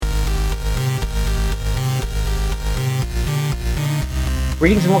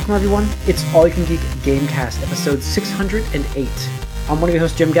Greetings and welcome, everyone. It's All You Can Geek Gamecast, episode 608. I'm one of your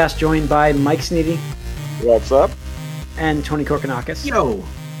hosts, Jim Gass, joined by Mike Sneedy. What's up? And Tony Korkanakis. Yo!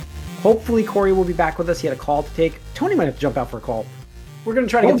 Hopefully Corey will be back with us. He had a call to take. Tony might have to jump out for a call. We're going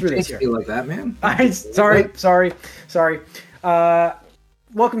to try to get through this here. Don't like that, man. Sorry.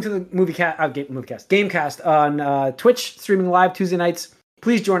 Welcome to the Gamecast on Twitch, streaming live Tuesday nights.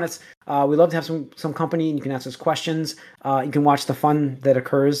 Please join us. We love to have some company, and you can ask us questions. You can watch the fun that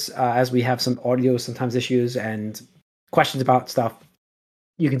occurs as we have some audio, sometimes issues, and questions about stuff.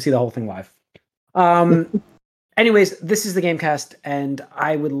 You can see the whole thing live. Anyways, this is the Gamecast, and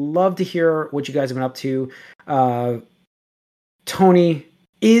I would love to hear what you guys have been up to. Tony,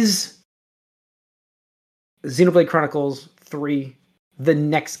 is Xenoblade Chronicles 3 the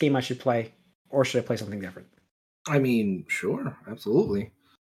next game I should play, or should I play something different? I mean, sure, absolutely.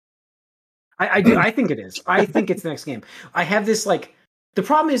 I do. I think it is. I think it's the next game. I have this, like, the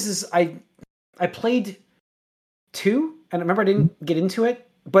problem is I played 2, and I remember I didn't get into it,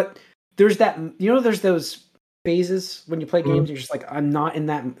 but there's that, there's those phases when you play games, you're just like, I'm not in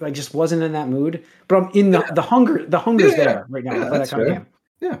that, I just wasn't in that mood, but I'm in the hunger's there right now to play that kind of game.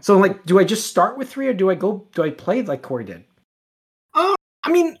 Yeah. So, like, do I just start with 3, or do I play like Corey did?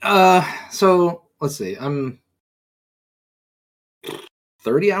 So let's see. I'm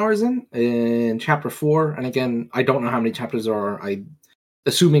 30 hours in chapter 4, and again, I don't know how many chapters there are.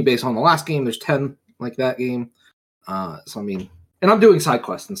 Assuming based on the last game, there's 10 like that game. So I mean, and I'm doing side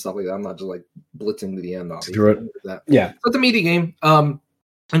quests and stuff like that. I'm not just like blitzing to the end. Obviously, yeah. So it's a meaty game. And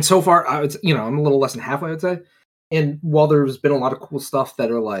so far, I'm a little less than halfway, I would say. And while there's been a lot of cool stuff that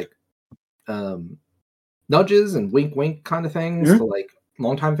are like nudges and wink wink kind of things to like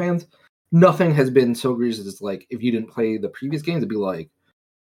longtime fans, nothing has been so egregious as like if you didn't play the previous games, it'd be like,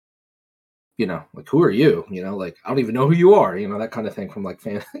 like, who are you? Like, I don't even know who you are, that kind of thing from like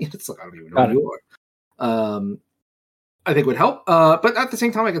fans. It's like, I don't even know who you are. I think would help. But at the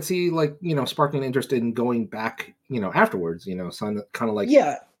same time, I could see like, sparking interest in going back, afterwards, so kind of like,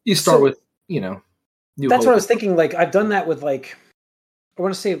 you start with, new that's what I was thinking. Like, I've done that with like, I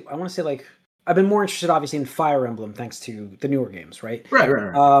want to say like, I've been more interested obviously in Fire Emblem thanks to the newer games, right? Right.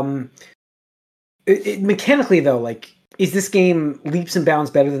 Mechanically though, like, is this game leaps and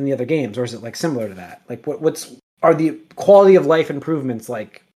bounds better than the other games, or is it like similar to that? Like, are the quality of life improvements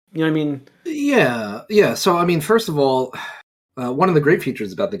like, you know what I mean? Yeah. So I mean, first of all, one of the great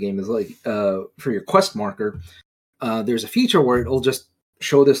features about the game is like for your quest marker, there's a feature where it'll just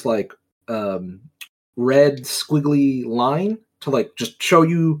show this like red squiggly line to like just show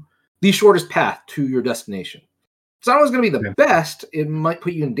you the shortest path to your destination. It's not always going to be the best. It might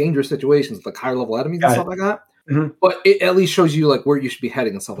put you in dangerous situations, like higher level enemies and stuff like that. Mm-hmm. But it at least shows you like where you should be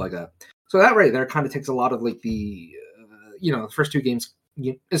heading and stuff like that. So that right there kind of takes a lot of like the, the first 2 games.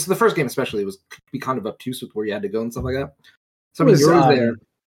 It's the first game especially was be kind of obtuse with where you had to go and stuff like that. So yours there.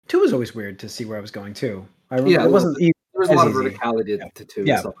 2 was always weird to see where I was going too. It wasn't. There was a lot of easy. verticality to 2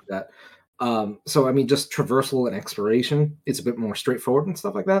 and stuff like that. So I mean, just traversal and exploration, it's a bit more straightforward and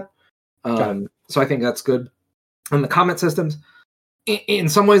stuff like that. So I think that's good. And the combat systems, in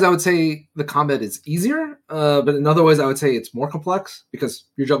some ways, I would say the combat is easier, but in other ways, I would say it's more complex because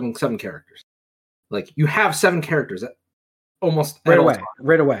you're juggling 7 characters. Like, you have 7 characters almost right away.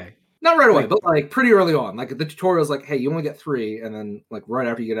 Not right away, but like pretty early on. Like the tutorial is like, hey, you only get 3, and then like right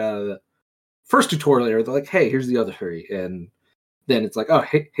after you get out of the first tutorial area, they're like, hey, here's the other 3, and then it's like, oh,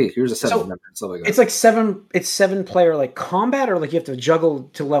 hey, here's a 7 member and stuff like that. It's like 7 player like combat, or like you have to juggle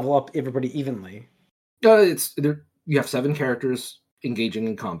to level up everybody evenly. You have 7 characters engaging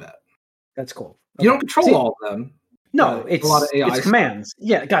in combat. That's cool. Okay. You don't control all of them. No, it's a lot of AI. It's commands.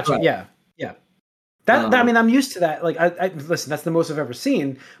 Yeah, gotcha. Right. Yeah. I mean, I'm used to that. Like, I listen. That's the most I've ever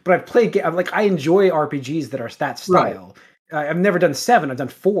seen. But I've played. I enjoy RPGs that are that style. Right. I've never done 7. I've done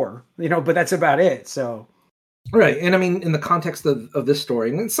 4. But that's about it. So. Right, and I mean, in the context of this story,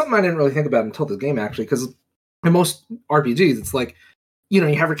 and it's something I didn't really think about until this game actually, because in most RPGs, it's like, you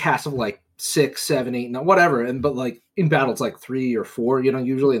have your cast of like 6, 7, 8, whatever, but like in battle, it's like 3 or 4,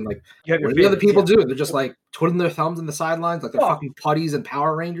 usually, and like what do the other people do? They're just like twiddling their thumbs in the sidelines, like they're fucking putties and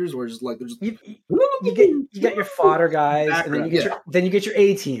Power Rangers, where just like they're just you get your fodder guys, and then you get your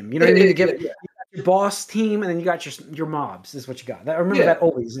A team. You know what I mean? You get your boss team, and then you got your mobs. Is what you got. I remember that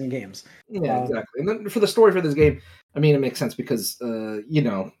always in games. Yeah, exactly. And then for the story for this game, I mean, it makes sense because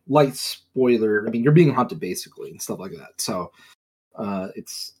light spoiler. I mean, you're being hunted basically and stuff like that. So.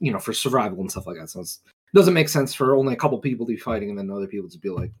 It's for survival and stuff like that. So it doesn't make sense for only a couple people to be fighting and then other people to be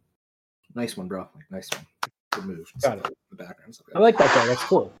like, "Nice one, bro! Like, nice one, good move." Got it. In the background. I like that guy. That's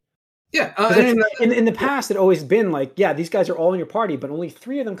cool. Yeah, in the past, it always been like, yeah, these guys are all in your party, but only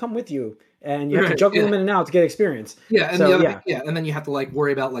 3 of them come with you, and you have to juggle them in and out to get experience. Yeah, and so, and then you have to like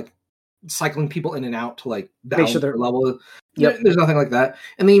worry about like cycling people in and out to like make sure balance their level. Yep. There's nothing like that,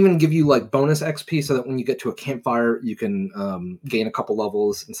 and they even give you like bonus XP so that when you get to a campfire, you can gain a couple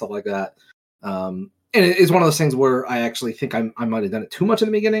levels and stuff like that. And it is one of those things where I actually think I might have done it too much in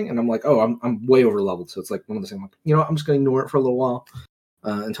the beginning, and I'm like, oh, I'm way over leveled, so it's like one of those things. Like, you know, I'm just going to ignore it for a little while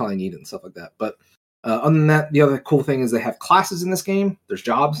until I need it and stuff like that. But other than that, the other cool thing is they have classes in this game. There's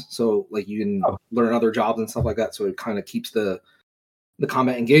jobs, so like you can learn other jobs and stuff like that. So it kind of keeps the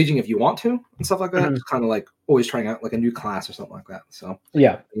combat engaging if you want to and stuff like that. Mhm. It's kind of like always trying out like a new class or something like that. So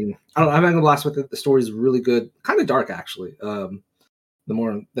yeah, I mean, I don't know, I'm having a blast with it. The story is really good, kind of dark actually. The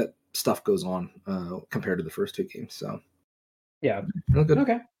more that stuff goes on compared to the first 2 games. So yeah, really good.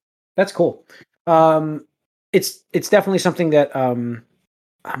 okay, that's cool. It's definitely something that I'm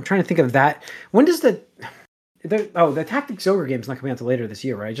trying to think of that. When does the Tactics Ogre game is not coming out until later this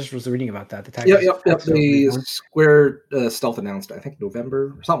year, right? I just was reading about that. The Tactics, The Square Stealth announced, I think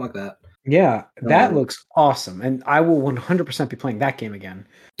November or something like that. Yeah, that looks awesome, and I will 100% be playing that game again.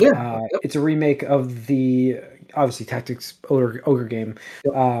 Yeah, it's a remake of the obviously Tactics Ogre game,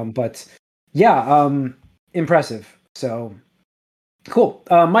 but yeah, impressive. So cool,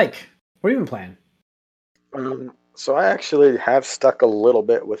 Mike. What have you been playing? So I actually have stuck a little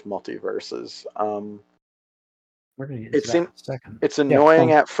bit with Multiverses. We're gonna get into that in a second. It's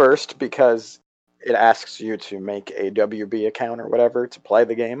annoying at first because it asks you to make a WB account or whatever to play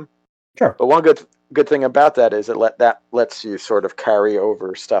the game. Sure. But one good thing about that is that lets you sort of carry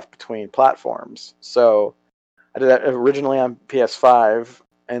over stuff between platforms. So I did that originally on PS5,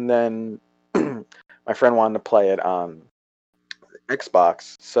 and then my friend wanted to play it on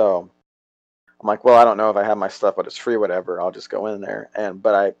Xbox. So I'm like, well, I don't know if I have my stuff, but it's free, whatever. I'll just go in there.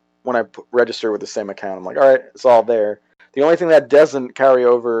 But when I register with the same account, I'm like, all right, it's all there. The only thing that doesn't carry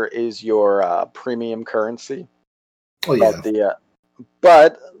over is your premium currency. Oh yeah.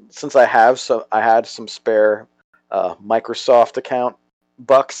 But since I had some spare Microsoft account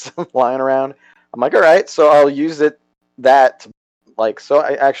bucks lying around, I'm like, all right, so I'll use that. So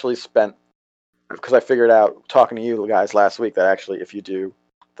I actually spent, because I figured out talking to you guys last week that actually if you do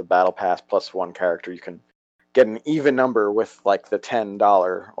the Battle Pass plus 1 character, you can get an even number with like the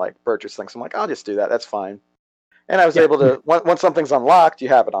 $10 like purchase thing. So I'm like, I'll just do that. That's fine. And I was able to once something's unlocked, you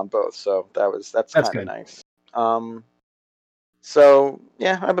have it on both. So that's kind of nice. So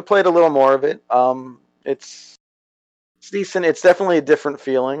yeah, I've played a little more of it. It's decent. It's definitely a different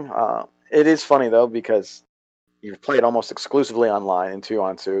feeling. It is funny though because you play it almost exclusively online and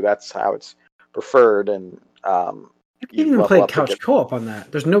 2-on-2. That's how it's preferred. And you can even play couch co-op on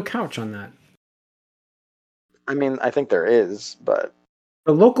that. There's no couch on that. I mean, I think there is, but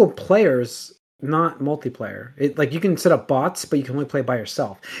the local players, not multiplayer. You can set up bots, but you can only play by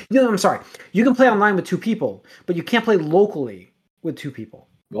yourself. I'm sorry. You can play online with 2 people, but you can't play locally with 2 people.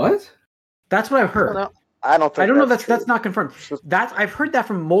 What? That's what I've heard. I don't know. That's not confirmed. I've heard that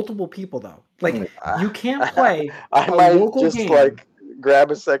from multiple people though. You can't play I might local just game.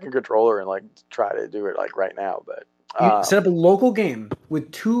 Grab a second controller and try to do it right now. But you set up a local game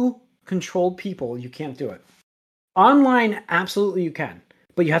with 2 controlled people. You can't do it. Online, absolutely you can,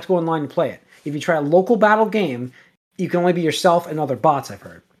 but you have to go online and play it. If you try a local battle game, you can only be yourself and other bots, I've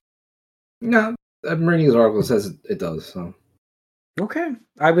heard. No, Marini's article says it does. So okay,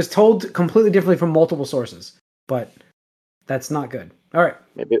 I was told completely differently from multiple sources, but that's not good. All right,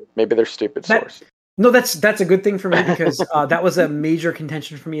 maybe they're stupid sources. No, that's a good thing for me because that was a major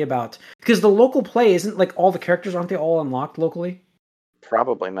contention for me because the local play isn't all the characters, aren't they all unlocked locally?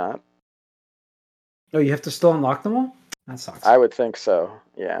 Probably not. No, you have to still unlock them all? That sucks. I would think so,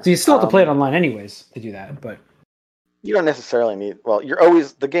 yeah. So you still have to play it online anyways to do that, but you don't necessarily need. Well,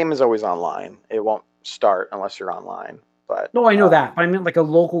 the game is always online. It won't start unless you're online. But no, I know that. But I mean, a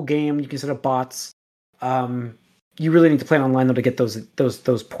local game, you can set up bots. You really need to play it online though to get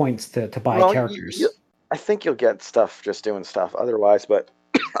those points to buy characters. I think you'll get stuff just doing stuff otherwise, but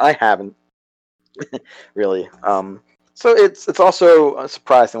I haven't really. So it's also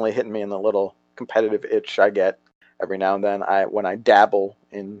surprisingly hitting me in the little competitive itch I get every now and then. When I dabble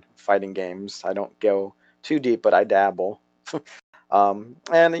in fighting games, I don't go too deep, but I dabble. And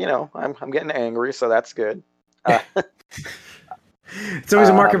I'm getting angry, so that's good. It's always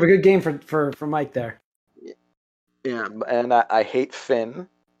a mark of a good game for Mike there. Yeah, and I hate Finn.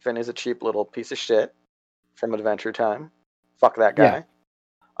 Finn is a cheap little piece of shit from Adventure Time. Fuck that guy.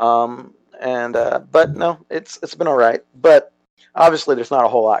 Yeah. But no, it's been all right. But obviously, there's not a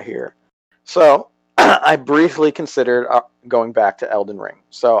whole lot here. So I briefly considered going back to Elden Ring.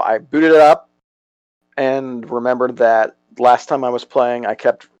 So I booted it up and remembered that last time I was playing, I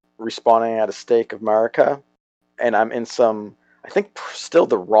kept respawning at a Stake of Marika, and I'm in some, I think, still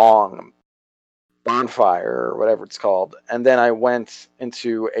the wrong bonfire or whatever it's called. And then I went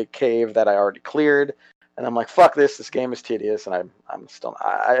into a cave that I already cleared, and I'm like, fuck this. This game is tedious, and I'm still.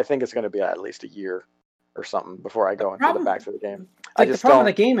 I think it's going to be at least a year or something before I go into the back to the game. Like, the problem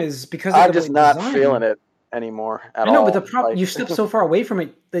with the game is because I'm just not feeling it anymore at all. I know, but the problem, you step so far away from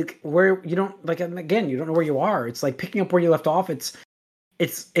it, like where you don't, like, again, you don't know where you are. It's like picking up where you left off. It's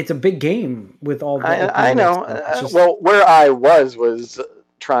a big game with all. I know. Well, where I was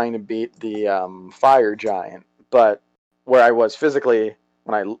trying to beat the fire giant, but where I was physically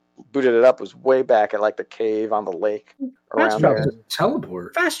when I booted it up was way back at like the cave on the lake around there.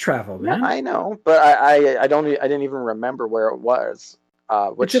 Teleport, fast travel, man. Yeah, I know, but I didn't even remember where it was.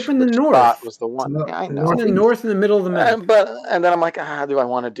 Which up in the north spot was the one? Yeah, I know. It's in the north, in the middle of the map. And then I'm like, do I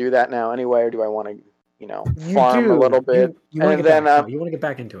want to do that now anyway, or do I want to, farm a little bit? You want to get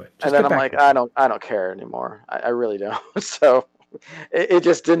back into it. And then I'm like, I don't care anymore. I really don't. So it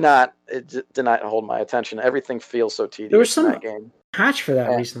just did not hold my attention. Everything feels so tedious. There was some in that game. Patch for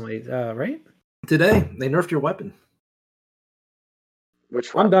that recently, right? Today they nerfed your weapon.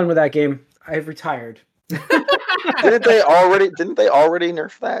 Which one? I'm done with that game. I've retired. Didn't they already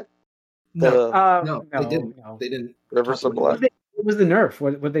nerf that? No, they didn't. No. They didn't. Rivers of Blood. What was the nerf?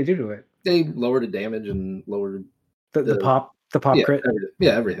 What did they do to it? They lowered the damage and lowered the pop crit.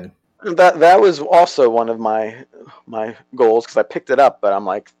 Everything. That was also one of my goals because I picked it up, but I'm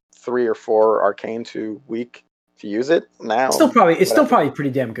like 3 or 4 arcane too weak to use it now. It's still probably pretty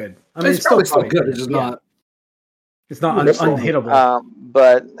damn good. I mean, it's probably still good. It's just not. It's not unhittable.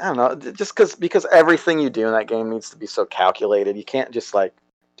 But I don't know, just because everything you do in that game needs to be so calculated. You can't just like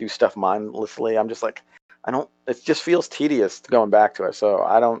do stuff mindlessly. I'm just like, it just feels tedious going back to it. So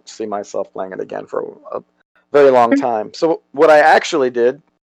I don't see myself playing it again for a very long time. So what I actually did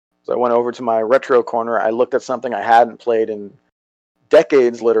is I went over to my retro corner. I looked at something I hadn't played in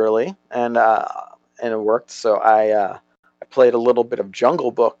decades, literally, and it worked. So I played a little bit of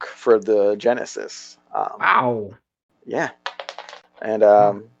Jungle Book for the Genesis. Wow. Yeah. And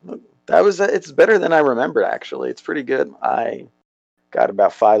it's better than I remembered, actually. It's pretty good. I got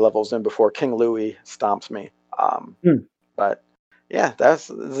about 5 levels in before King Louis stomps me. But yeah, that's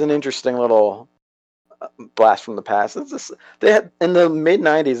an interesting little blast from the past. They had in the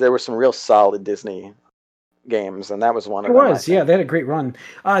mid-90s there were some real solid Disney games, and that was one of them. Yeah, they had a great run.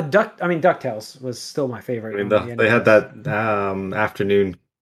 DuckTales was still my favorite. I mean, they had that afternoon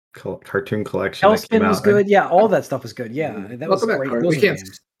cartoon collection. Hellspin was good. Yeah, all that stuff was good. Yeah, that was great.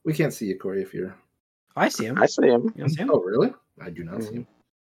 We can't see you, Corey, if you're. I see him. I see him. You don't see him? Oh, really? I do not see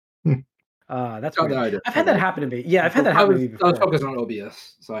him. That's weird. I've had that happen to me. Yeah, I've had that happen to me before. I was focused on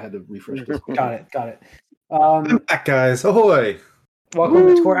OBS, so I had to refresh this. Got it. Back, guys. Ahoy! Welcome,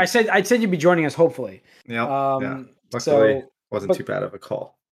 it's Corey. I said you'd be joining us, hopefully. Yeah. Luckily, it wasn't too bad of a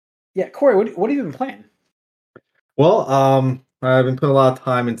call. Yeah, Corey, what have you been playing? Well, I've been putting a lot of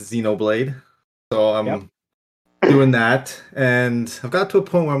time into Xenoblade, so I'm doing that, and I've got to a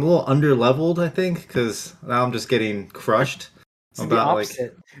point where I'm a little under-leveled, I think, because now I'm just getting crushed. It's the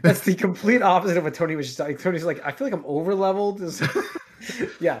opposite. That's the complete opposite of what Tony was just talking. Tony's like, I feel like I'm over-leveled.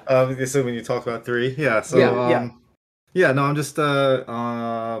 Yeah. So when you talk about 3, yeah. So no, I'm just at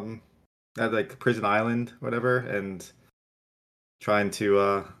like Prison Island, whatever, and trying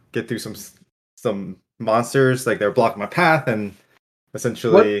to get through some monsters. Like they're blocking my path, and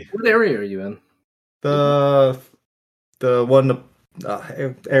essentially, what area are you in? The one,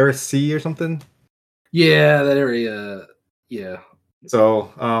 Eris Sea or something. Yeah, that area. Yeah.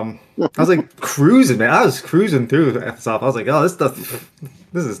 So I was like cruising, man. I was cruising through stuff. I was like, oh,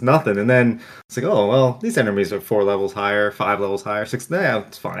 this is nothing. And then it's like, oh well, these enemies are 4 levels higher, 5 levels higher, 6. Yeah,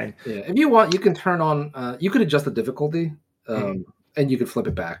 it's fine. Yeah, if you want, you can turn on. You could adjust the difficulty, and you could flip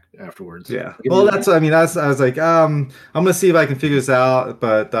it back afterwards. Yeah. Well, I was like, I'm gonna see if I can figure this out.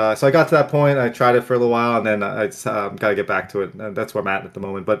 But so I got to that point. I tried it for a little while, and then I just gotta get back to it. And that's where I'm at the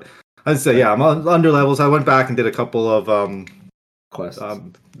moment. But I'd say, yeah, I'm under levels. I went back and did a couple of quests.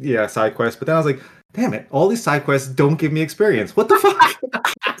 Side quests. But then I was like, damn it, all these side quests don't give me experience. What the fuck?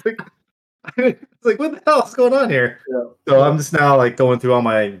 It's like, what the hell is going on here? Yeah. So I'm just now like going through all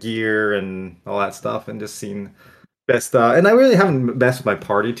my gear and all that stuff, and just seeing best. And I really haven't messed with my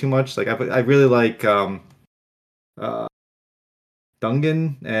party too much. Like I really like Dungan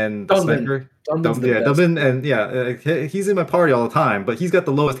and the sniper. Dungan, and he's in my party all the time, but he's got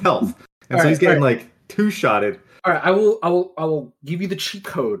the lowest health, and so he's getting like 2-shotted. All right, I will give you the cheat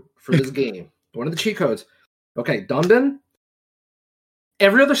code for this game. One of the cheat codes. Okay, Dundon.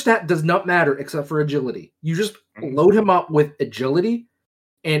 Every other stat does not matter except for agility. You just load him up with agility,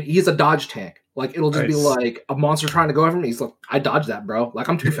 and he's a dodge tank. Like, it'll just be like a monster trying to go after me. He's like, I dodged that, bro. Like,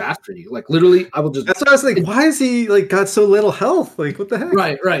 I'm too fast for you. Like, literally, I will just. That's what I was like. Why is he like got so little health? Like, what the heck?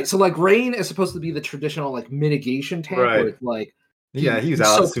 Right. So, like, Rain is supposed to be the traditional like mitigation tank, where it's like. He was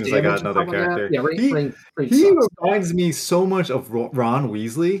out as soon as I got another character. Yeah, Rain he reminds me so much of Ron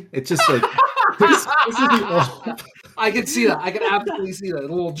Weasley. It's just like I can see that. I can absolutely see that. A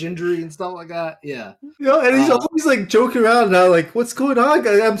little gingery and stuff like that. Yeah. And he's always like joking around now, like, "What's going on,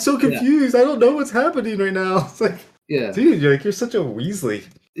 guys? I'm so confused. I don't know what's happening right now." It's like, dude, you're such a Weasley.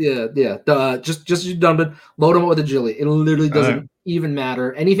 Yeah. Just you dump it, load him up with agility. It literally doesn't even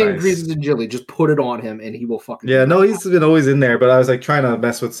matter. Anything increases agility, just put it on him, and he will fucking. Yeah, no, he's been always in there, but I was like trying to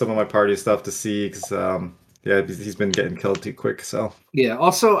mess with some of my party stuff to see because he's been getting killed too quick. So yeah.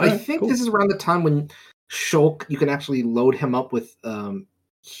 Also, I think this is around the time when Shulk, you can actually load him up with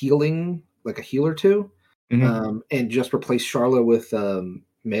healing, like a healer too, and just replace Charlotte with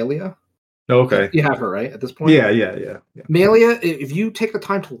Malia. Okay. You have her, right, at this point? Yeah. Malia, if you take the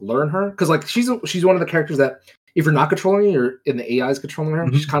time to learn her, because like she's one of the characters that if you're not controlling her, and the AI is controlling her,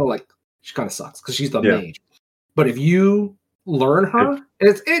 she kind of sucks because she's the mage. But if you learn her,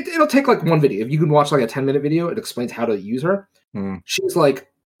 and it'll take like one video. If you can watch like a 10-minute video, it explains how to use her. She's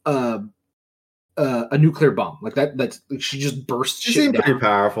like a nuclear bomb, like that. That's like, she just bursts. She seems pretty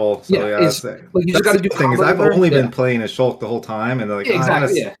powerful. So like you just got to do. Thing is, I've only been playing as Shulk the whole time, and like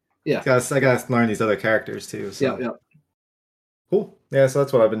exactly. I gotta learn these other characters too. So. Yeah. Cool. Yeah, so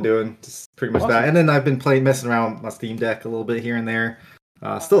that's what I've been doing. Just pretty much that. And then I've been messing around with my Steam Deck a little bit here and there.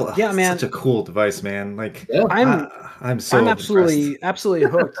 Man. Such a cool device, man. Like, I'm absolutely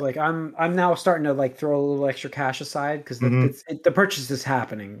hooked. Like, I'm now starting to like throw a little extra cash aside because the purchase is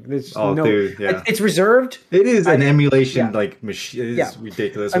happening. There's dude, yeah. It's reserved. It is an emulation like machine. It is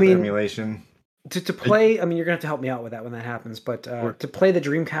ridiculous with emulation. To play, I mean, you're gonna have to help me out with that when that happens. But to play the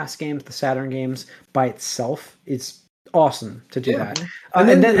Dreamcast games, the Saturn games by itself, it's awesome to do that.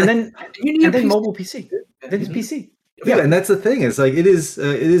 And then mobile PC. Then it's PC. Yeah, and that's the thing. Is like it is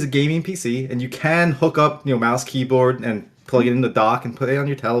a gaming PC, and you can hook up mouse, keyboard, and plug it in the dock and put it on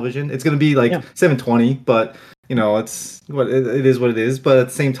your television. It's gonna be like 720, but it's it is what it is. But at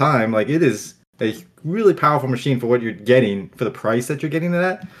the same time, like it is a really powerful machine for what you're getting for the price that you're getting it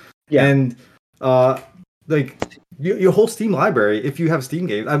at. Yeah, and like your whole Steam library, if you have Steam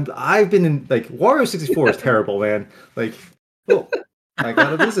games, I've been in like Wario 64 is terrible, man. Like, I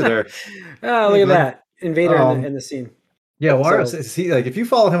got a visitor. Oh, look at that invader in the scene. Yeah, Wario. See, like if you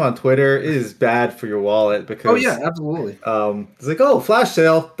follow him on Twitter, it is bad for your wallet because. Oh yeah, absolutely. It's like flash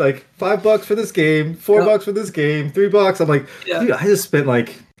sale, like $5 for this game, $4 for this game, $3. I'm like, dude, I just spent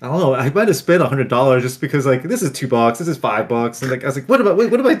like. I don't know. I might have spent $100 just because, like, this is $2, this is $5, and like I was like, what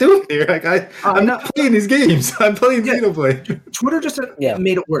am I doing here? Like, I'm not playing these games. I'm playing Xenoblade. Twitter just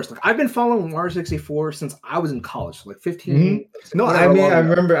made it worse. Like, I've been following Wario 64 since I was in college, like 15. No, I mean, I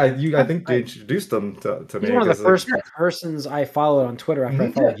remember. I think you introduced them to me. He's one of the first persons I followed on Twitter after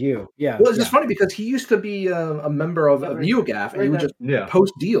I followed you. Yeah. Well, it's just funny because he used to be a member of NeoGAF, and he would just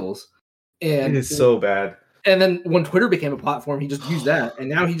post deals. And it is so bad. And then when Twitter became a platform, he just used that, and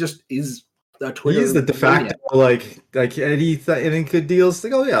now he just is a Twitter. He's the de facto like any good deals.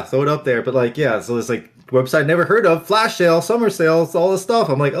 Like, throw it up there. But like, so there's like website never heard of, flash sale, summer sales, all this stuff.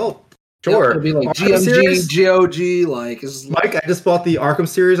 I'm like, sure. It'll be like GMG, GOG, like. Mike, I just bought the Arkham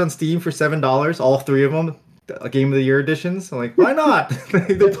series on Steam for $7, all 3 of them. Game of the Year editions. I'm like, why not?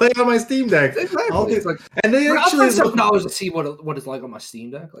 They play on my Steam Deck. Exactly. Like, and they actually $7 to see what it's like on my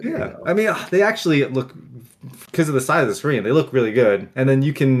Steam Deck. Like, I mean, they actually look because of the size of the screen. They look really good, and then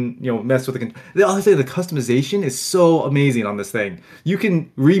you can mess with the. They always say the customization is so amazing on this thing. You can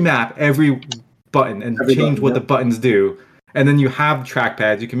remap every button and change what the buttons do, and then you have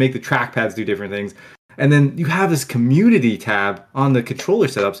trackpads. You can make the trackpads do different things. And then you have this community tab on the controller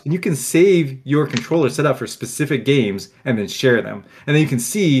setups, and you can save your controller setup for specific games and then share them. And then you can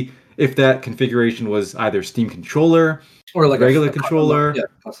see if that configuration was either Steam controller or like regular controller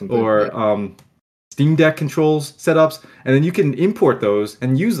or Steam Deck controls setups. And then you can import those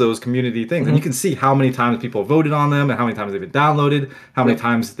and use those community things. And you can see how many times people voted on them and how many times they've been downloaded, how many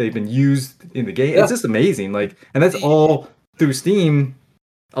times they've been used in the game. It's just amazing. Like, and that's all through Steam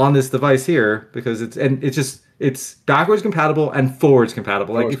on this device here because it's backwards compatible and forwards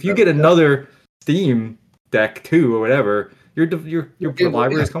compatible. Like if you get another Steam Deck 2 or whatever, your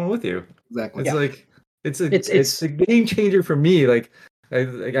library is coming with you. Exactly. It's like it's a game changer for me. Like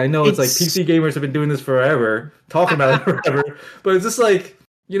I know it's like PC gamers have been doing this forever, talking about it forever, but it's just like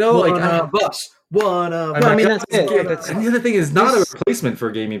You know, like bus. One of I mean, that's it. And the other thing is not a replacement for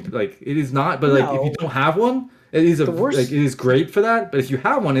gaming. Like it is not. But like if you don't have one, it is it is great for that. But if you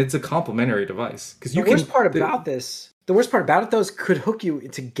have one, it's a complementary device because the worst part about it though is could hook you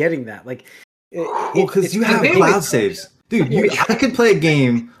into getting that. Like, because you have cloud saves, dude. I could play a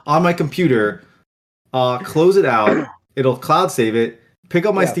game on my computer, close it out. It'll cloud save it. Pick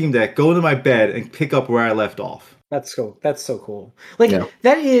up my Steam Deck, go into my bed, and pick up where I left off. That's so cool. Like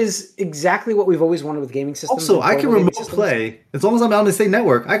that is exactly what we've always wanted with gaming systems. Also, I can remote play as long as I'm on the same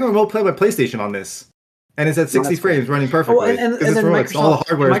network. I can remote play my PlayStation on this, and it's at 60 frames, running perfectly. And all the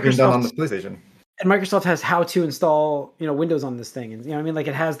hardware has been done on the PlayStation. And Microsoft has how to install, Windows on this thing, and I mean, like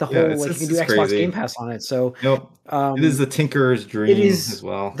it has the whole you can do Xbox crazy. Game Pass on it. So it is the tinkerer's dream. It is as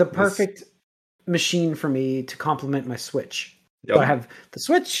well. The perfect machine for me to complement my Switch. Yep. So I have the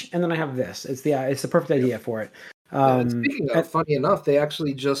Switch, and then I have this. It's the perfect idea for it. Speaking of, funny enough, they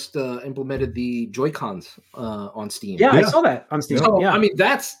actually just implemented the Joy-Cons on Steam. Yeah, I saw that on Steam. So, I mean,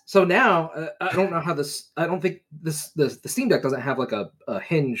 so now I don't know how this. I don't think the Steam Deck doesn't have like a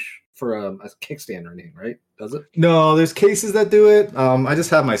hinge for a kickstand or anything, right? Does it? No, there's cases that do it. I just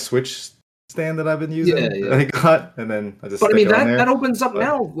have my Switch stand that I've been using. Yeah. I got, and then I just. But I mean, that opens up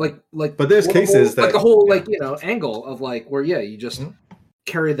now, like. But there's cases that like the whole angle of like where you just.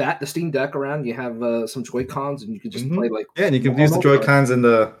 Carry the Steam Deck around. You have some Joy-Cons, and you can just play like and you can use the Joy-Cons in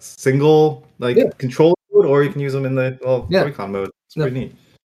the single control mode, or you can use them in the Joy-Con mode. It's pretty neat.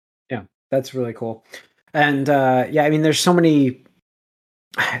 Yeah, that's really cool. And I mean, there's just so many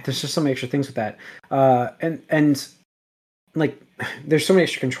extra things with that. And like there's so many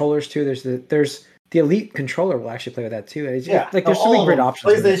extra controllers too. There's the Elite controller will actually play with that too. There's so many great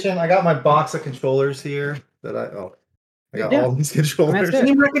options. PlayStation. I got my box of controllers here that I got all these controllers.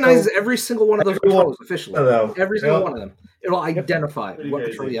 Steam recognizes every single one of those controllers officially. Every single one of them. It'll identify what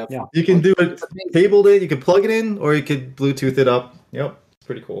control you have. Yeah. You can do it, cabled it, you can plug it in, or you could Bluetooth it up. Yep, it's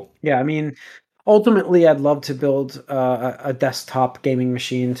pretty cool. Yeah, I mean, ultimately, I'd love to build a desktop gaming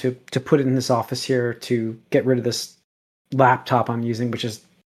machine to put it in this office here to get rid of this laptop I'm using, which is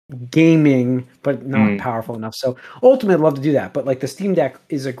gaming, but not powerful enough. So ultimately, I'd love to do that. But like the Steam Deck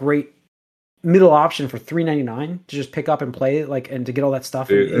is a great middle option for $3.99 to just pick up and play and to get all that stuff.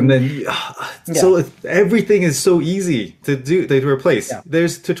 Dude, and then so everything is so easy to do to replace. Yeah.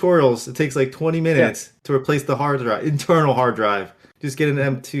 There's tutorials. It takes like 20 minutes to replace the hard drive, internal hard drive. Just get an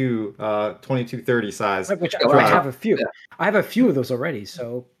M2 2230 size. Which I have a few. Yeah. I have a few of those already.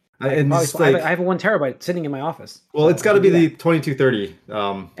 So I have a 1 terabyte sitting in my office. Well, it's got to be the 2230,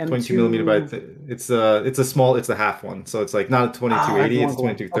 22 millimeter by. It's a small. It's the half one, so it's like not a 2280. It's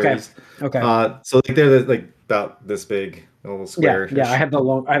 2230s. Okay. So like they're like about this big, a little square. Yeah. I have the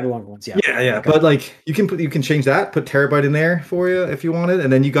longer ones. Yeah. Yeah. Okay. But like you can change that. Put terabyte in there for you if you wanted,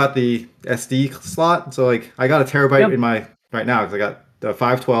 and then you got the SD slot. So like I got a terabyte in my right now because I got the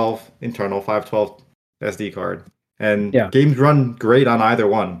 512 internal 512 SD card. And games run great on either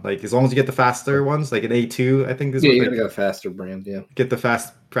one. Like as long as you get the faster ones, like an A2, I think. You gotta get a faster brand. Yeah. Get the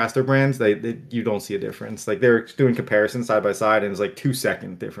faster brands. You don't see a difference. Like they're doing comparisons side by side, and it's like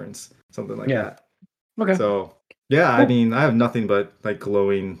 2-second difference, something like that. Okay. So I mean, I have nothing but like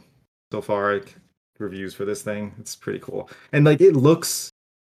glowing so far reviews for this thing. It's pretty cool, and like it looks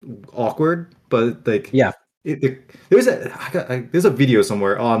awkward, but like there's a video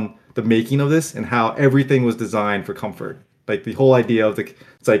somewhere on the making of this and how everything was designed for comfort. Like the whole idea of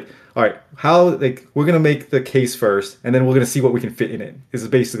it's like, all right, how like we're gonna make the case first, and then we're gonna see what we can fit in it. This is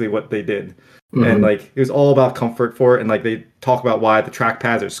basically what they did, and like it was all about comfort for it. And like they talk about why the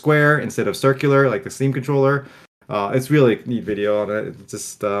trackpads are square instead of circular, like the Steam controller. It's really a neat video on it.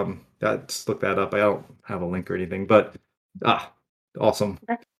 Just just look that up. I don't have a link or anything, but awesome,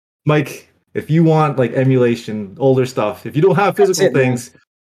 Mike. If you want like emulation, older stuff, if you don't have physical things.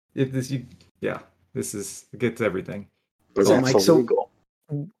 This gets everything. So, Mike,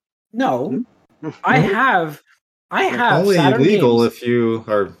 no, I have only Saturn illegal games. If you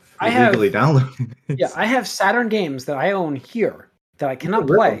are illegally downloading. Yeah, I have Saturn games that I own here that I cannot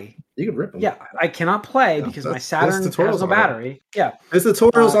play. You can rip them. Yeah, I cannot play because my Saturn has no battery. Yeah, there's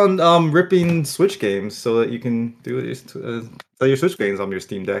tutorials on ripping Switch games so that you can do sell your Switch games on your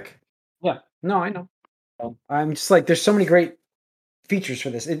Steam Deck. Yeah, no, I know. I'm just like, there's so many great features for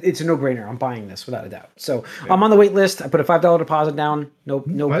this. It's a no-brainer. I'm buying this without a doubt. So I'm on the wait list. I put a $5 deposit down. No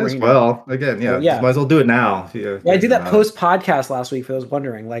might as well. Again, might as well do it now. I did that post podcast last week. For those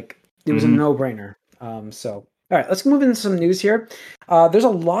wondering, like it was a no-brainer. So all right, let's move into some news here. There's a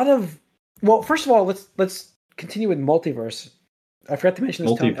lot of. Well, first of all, let's continue with multiverse. I forgot to mention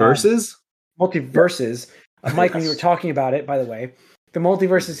this. Multiverses. Multiverses. Mike, when you were talking about it, by the way, The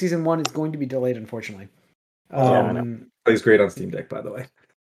Multiverse of Season 1 is going to be delayed, unfortunately. Plays great on Steam Deck, by the way.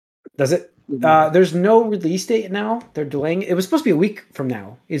 Does it? There's no release date now. They're delaying it. It was supposed to be a week from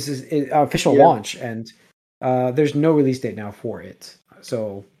now. Is official launch, and there's no release date now for it.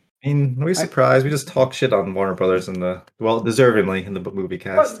 So, I mean, are we surprised? We just talk shit on Warner Brothers deservedly in the movie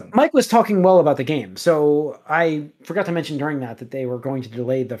cast. Mike was talking well about the game, so I forgot to mention during that they were going to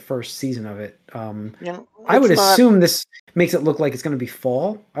delay the first season of it. I would assume this makes it look like it's going to be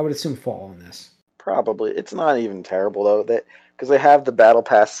fall. I would assume fall on this. Probably. It's not even terrible, though, because they have the Battle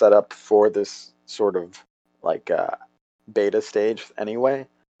Pass set up for this sort of like beta stage anyway,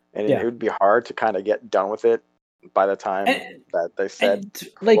 and it would be hard to kind of get done with it by the time that they said.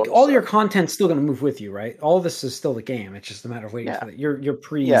 All your content's still going to move with you, right? All this is still the game. It's just a matter of waiting for it. Your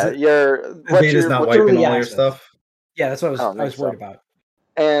pre. Yeah, beta's not wiping all your stuff. Yeah, that's what I was worried about.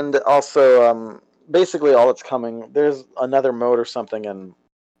 And also, basically, all that's coming. There's another mode or something in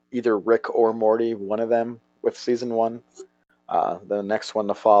either Rick or Morty, one of them, with season 1. The next one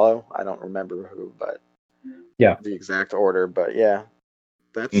to follow, I don't remember who, but the exact order. But yeah,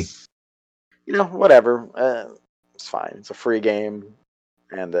 that's whatever. It's fine. It's a free game,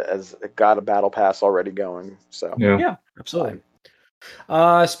 and it got a battle pass already going. So yeah, absolutely.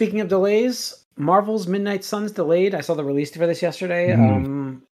 Speaking of delays, Marvel's Midnight Suns delayed. I saw the release for this yesterday.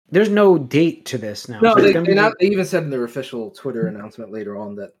 There's no date to this now. No, they even said in their official Twitter announcement later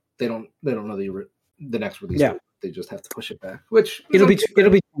on that they don't know the next release. Yeah. They just have to push it back. Which it'll be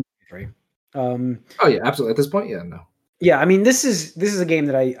 2023. Oh yeah, absolutely. At this point, no. Yeah, I mean this is a game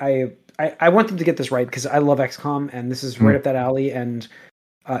that I want them to get this right because I love XCOM and this is right up that alley, and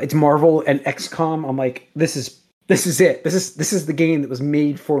it's Marvel and XCOM. I'm like, this is it. This is the game that was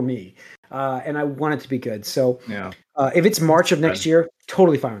made for me, and I want it to be good. So if it's March of next year,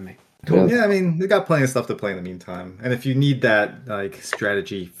 totally fine with me. Totally. Yeah, I mean, they got plenty of stuff to play in the meantime. And if you need that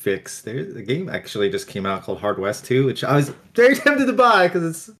strategy fix, the game actually just came out called Hard West 2, which I was very tempted to buy because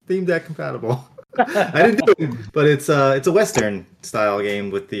it's Steam Deck compatible. I didn't do it, but it's a Western style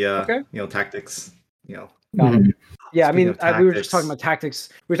game with the tactics. Yeah, I mean, we were just talking about tactics.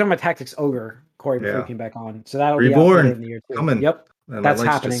 We were talking about Tactics Ogre, Corey, before we came back on. So that'll be out later in the year too. Coming. Yep, that's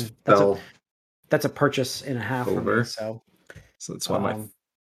happening. That's a purchase and a half for me. So that's why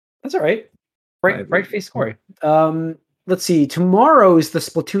that's all right. Bright face Corey. Let's see. Tomorrow is the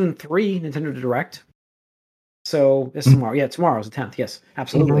Splatoon 3 Nintendo Direct. So it's tomorrow. Yeah, tomorrow's the 10th. Yes,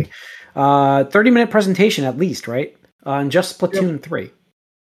 absolutely. 30-minute presentation at least, right? On just Splatoon 3.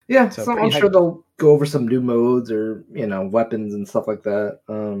 Yeah, so I'm sure they'll go over some new modes or weapons and stuff like that.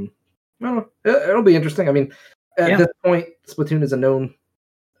 I don't know. It'll be interesting. I mean, at this point, Splatoon is a known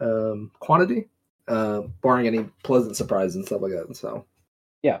quantity, barring any pleasant surprises and stuff like that. So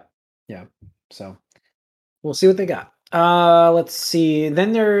yeah. So we'll see what they got. Let's see.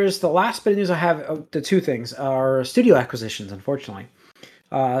 Then there's the last bit of news I have. The two things are studio acquisitions, unfortunately.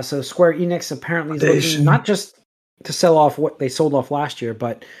 So Square Enix apparently is looking not just to sell off what they sold off last year,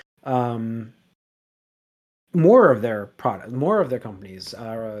 but more of their product, more of their companies,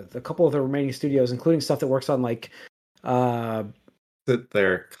 a couple of the remaining studios, including stuff that works on like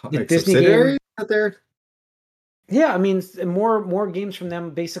their Disney game. Yeah, I mean more games from them,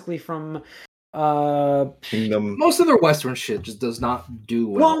 basically from Kingdom. Most of their Western shit just does not do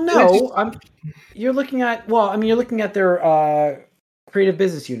well. Well, no, you're looking at their creative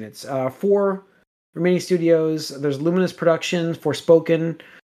business units. 4 remaining studios. There's Luminous Productions, Forspoken,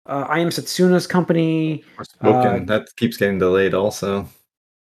 I Am Setsuna's company. Forspoken, that keeps getting delayed also.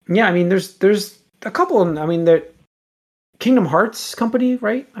 Yeah, I mean, there's a couple of them. I mean, the Kingdom Hearts company,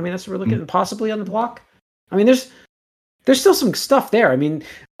 right? I mean, that's what we're looking at possibly on the block. I mean, there's still some stuff there. I mean,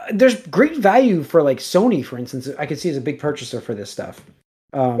 there's great value for like Sony, for instance. I could see as a big purchaser for this stuff.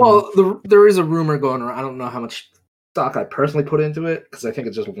 There is a rumor going around. I don't know how much stock I personally put into it because I think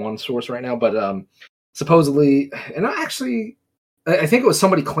it's just one source right now. But supposedly, and I think it was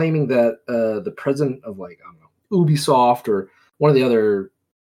somebody claiming that the president of Ubisoft or one of the other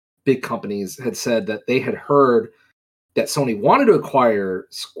big companies had said that they had heard that Sony wanted to acquire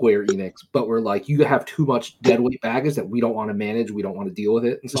Square Enix, but we're like, you have too much deadweight baggage that we don't want to manage. We don't want to deal with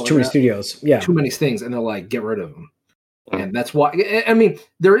it. There's too many studios. Yeah. Too many things. And they're like, get rid of them. And that's why, I mean,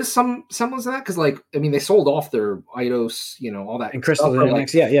 there is some semblance of that. Cause they sold off their Eidos, all that. And Crystal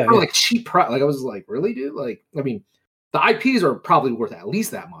Dynamics. Yeah. Like cheap price. Like I was like, really, dude? Like, I mean, the IPs are probably worth at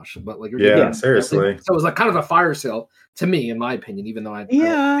least that much, but like, seriously. So it was like kind of a fire sale to me, in my opinion, even though that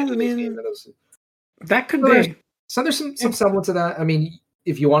could be. So there's some semblance of that. I mean,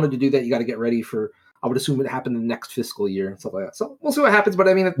 if you wanted to do that, you got to get ready for, I would assume it happened in the next fiscal year and stuff like that. So we'll see what happens. But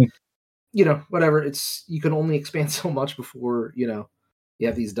I mean, whatever. You can only expand so much before, you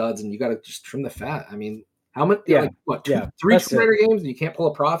have these duds, and you got to just trim the fat. I mean, how much? Yeah. Like, what? Yeah. Three That's Tomb Raider games, and you can't pull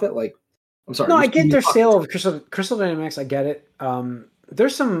a profit? Like, I'm sorry. No, I you're get their fucking- sale of Crystal Dynamics. I get it.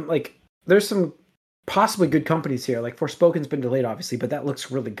 There's some possibly good companies here. Like Forspoken's been delayed, obviously, but that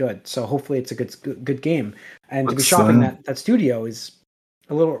looks really good. So hopefully it's a good game. And to be shopping that studio is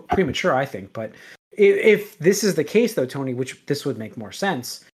a little premature, I think. But if this is the case, though, Tony, which this would make more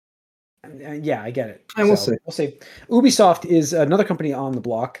sense. Yeah, I get it. And we'll see. We'll see. Ubisoft is another company on the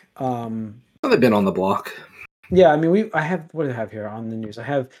block. They've been on the block. Yeah, I mean, what do I have here on the news? I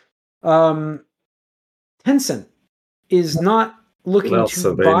have Tencent is not looking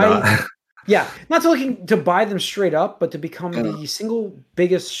to buy. Yeah, not looking to buy them straight up, but to become the single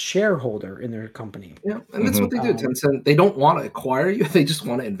biggest shareholder in their company. Yeah, and that's what they do. Tencent, they don't want to acquire you; they just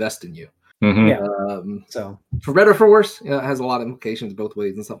want to invest in you. Mm-hmm. Yeah. So for better or for worse, it has a lot of implications both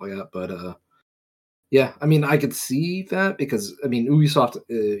ways and stuff like that. But yeah, I mean, I could see that because I mean, Ubisoft.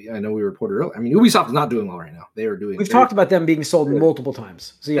 I know we reported earlier. I mean, Ubisoft is not doing well right now. They are doing. We've talked about them being sold multiple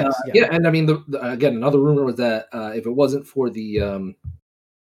times. So yes, yeah, and I mean, again, another rumor was that if it wasn't for the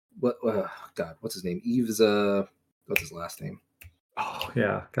God, what's his name? Yves. What's his last name? Oh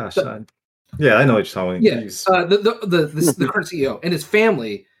yeah, gosh. Yeah, I know what you're talking about. Yeah, the current CEO and his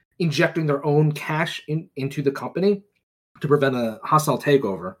family injecting their own cash into the company to prevent a hostile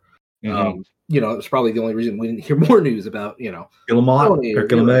takeover. Mm-hmm. It's probably the only reason we didn't hear more news about, Guillemot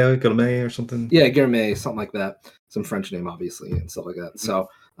or something. Yeah, Guillemot, something like that. Some French name, obviously, and stuff like that. So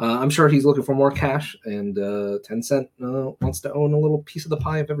I'm sure he's looking for more cash, and Tencent wants to own a little piece of the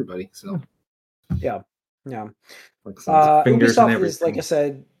pie of everybody. So yeah. Ubisoft is, like I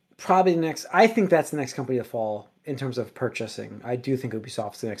said, probably the next. I think that's the next company to fall in terms of purchasing. I do think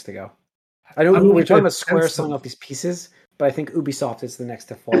Ubisoft's the next to go. I know we're talking about Square selling off these pieces, but I think Ubisoft is the next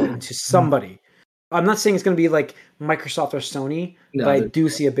to fall into somebody. I'm not saying it's going to be like Microsoft or Sony, but I do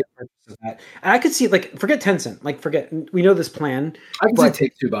see a big purchase of that. And I could see, like, forget Tencent. Like, we know this plan. I could see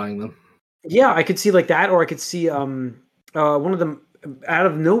Take-Two buying them. Yeah, I could see like that, or I could see one of them out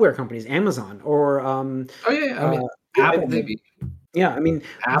of nowhere companies, Amazon, or Apple maybe. Yeah, I mean,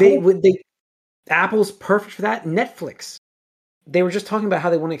 Apple? Apple's perfect for that. Netflix. They were just talking about how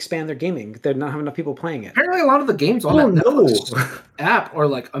they want to expand their gaming. They're not having enough people playing it. Apparently, a lot of the games on that Netflix app are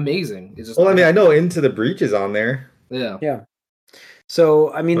like amazing. It's just I mean, I know Into the Breach is on there. Yeah.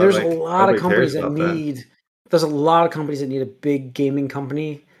 So I mean, there's a lot of companies that need. There's a lot of companies that need a big gaming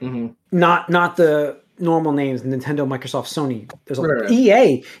company. Mm-hmm. Not the normal names: Nintendo, Microsoft, Sony. There's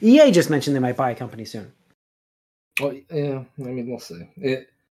EA. EA just mentioned they might buy a company soon. Well, yeah. I mean, we'll see.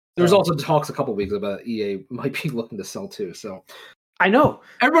 There's also talks a couple weeks about EA might be looking to sell too. So I know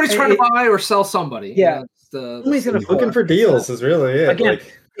everybody's trying to buy or sell somebody. Yeah, looking for deals is really it. Again,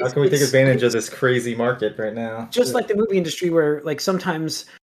 like, how can we take advantage of this crazy market right now? Just like the movie industry, where like sometimes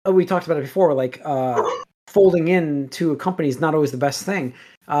we talked about it before, like folding into a company is not always the best thing.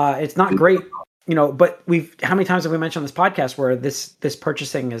 It's not great, But how many times have we mentioned on this podcast where this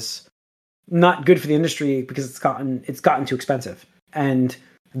purchasing is not good for the industry because it's gotten too expensive, and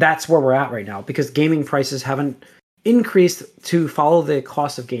that's where we're at right now because gaming prices haven't increased to follow the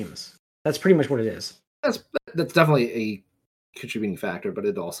cost of games. That's pretty much what it is. That's definitely a contributing factor, but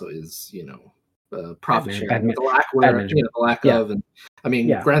it also is, profit sharing. The lack of, and I mean,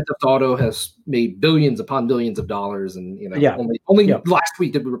 Grand Theft Auto has made billions upon billions of dollars, and only last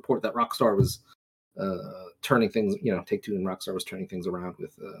week did we report that Rockstar was turning things, Take-Two and Rockstar was turning things around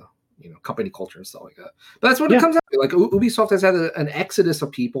with company culture and stuff like that. But that's what it comes out to. Like Ubisoft has had an exodus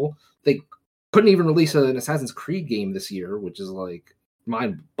of people. They couldn't even release an Assassin's Creed game this year, which is like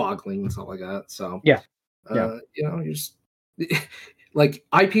mind-boggling and stuff like that. So you're just like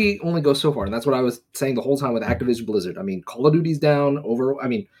IP only goes so far, and that's what I was saying the whole time with Activision Blizzard. I mean, Call of Duty's down.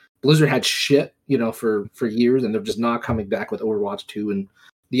 Blizzard had shit, for years, and they're just not coming back with Overwatch 2 and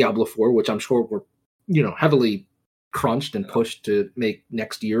Diablo 4, which I'm sure were heavily crunched and pushed to make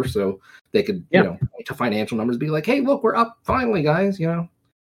next year so they could to financial numbers be like, hey, look, we're up finally, guys.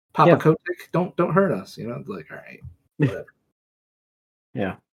 Papa Kotick, don't hurt us. Like, all right, whatever.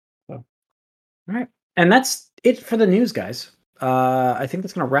 Yeah. So, all right, and that's it for the news, guys. I think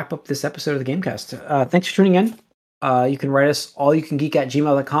that's going to wrap up this episode of the Gamecast. Thanks for tuning in. You can write us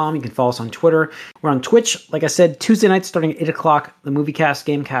allyoucangeek@gmail.com. You can follow us on Twitter. We're on Twitch. Like I said, Tuesday nights starting at 8 o'clock, the MovieCast,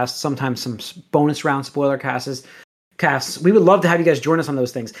 Gamecast, sometimes some bonus round spoiler casts. We would love to have you guys join us on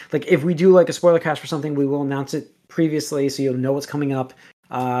those things. Like if we do like a spoiler cast for something, we will announce it previously so you'll know what's coming up.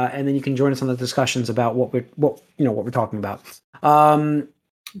 And then you can join us on the discussions about what we're talking about.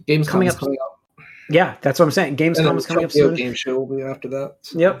 Games coming up. Yeah, that's what I'm saying. Gamescom is coming up soon. Game show will be after that.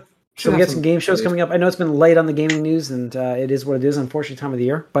 So. Yep. So we got some game shows coming up. I know it's been late on the gaming news, and it is what it is. Unfortunately, time of the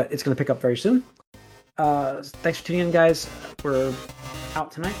year, but it's going to pick up very soon. Thanks for tuning in, guys. We're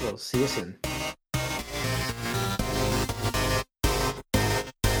out tonight. We'll see you soon.